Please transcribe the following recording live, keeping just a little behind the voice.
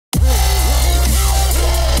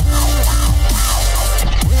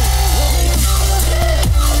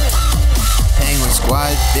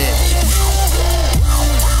certified bitch.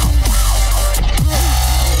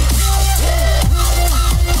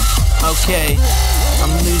 Okay,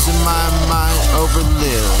 I'm losing my mind over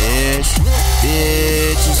little-ish.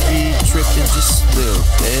 Bitches be tripping just a little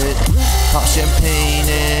bit. Pop champagne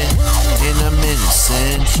and I'm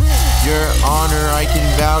innocent. Your honor, I can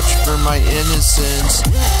vouch for my innocence.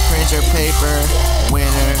 Printer paper,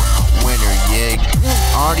 winner, yig.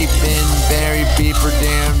 Already been buried deeper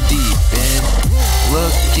damn deep in.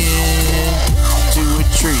 Looking to a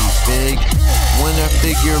tree big. When I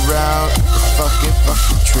figure out the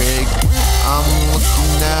fucking trig, I'm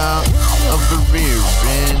looking out of the rear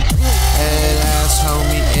end. Head ass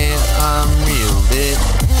homie and I'm real lit.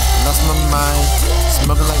 Lost my mind,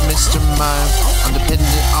 smoking like Mr. Mime. I'm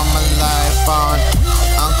dependent on my life on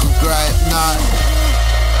Uncle Gripe, not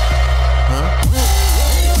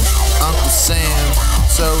Uncle Sam.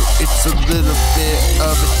 So it's a little bit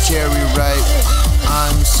of a cherry ripe.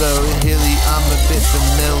 I'm so hilly, I'm a bit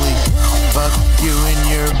familiar. Fuck you and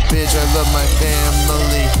your bitch, I love my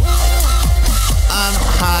family. I'm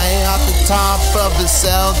high off the top of a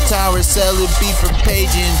cell tower, selling beef for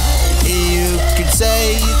paging. You could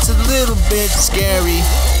say it's a little bit scary.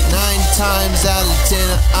 9 times out of 10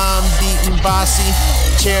 I'm beating bossy.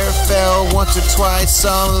 Chair fell once or twice,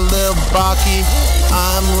 I'm a little balky.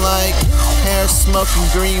 I'm like hair smoking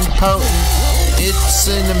green potent. It's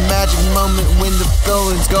in a magic moment when the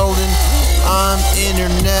feeling's golden. I'm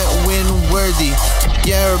internet win worthy.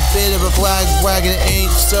 Yeah, a bit of a flag wagon, ain't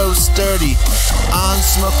so sturdy. I'm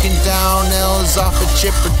smoking down L's off a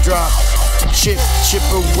chipper drop. Chip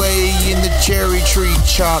away in the cherry tree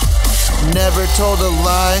chop. Never told a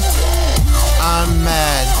lie, I'm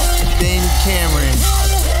mad. Ben Cameron,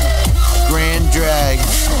 Grand Drag.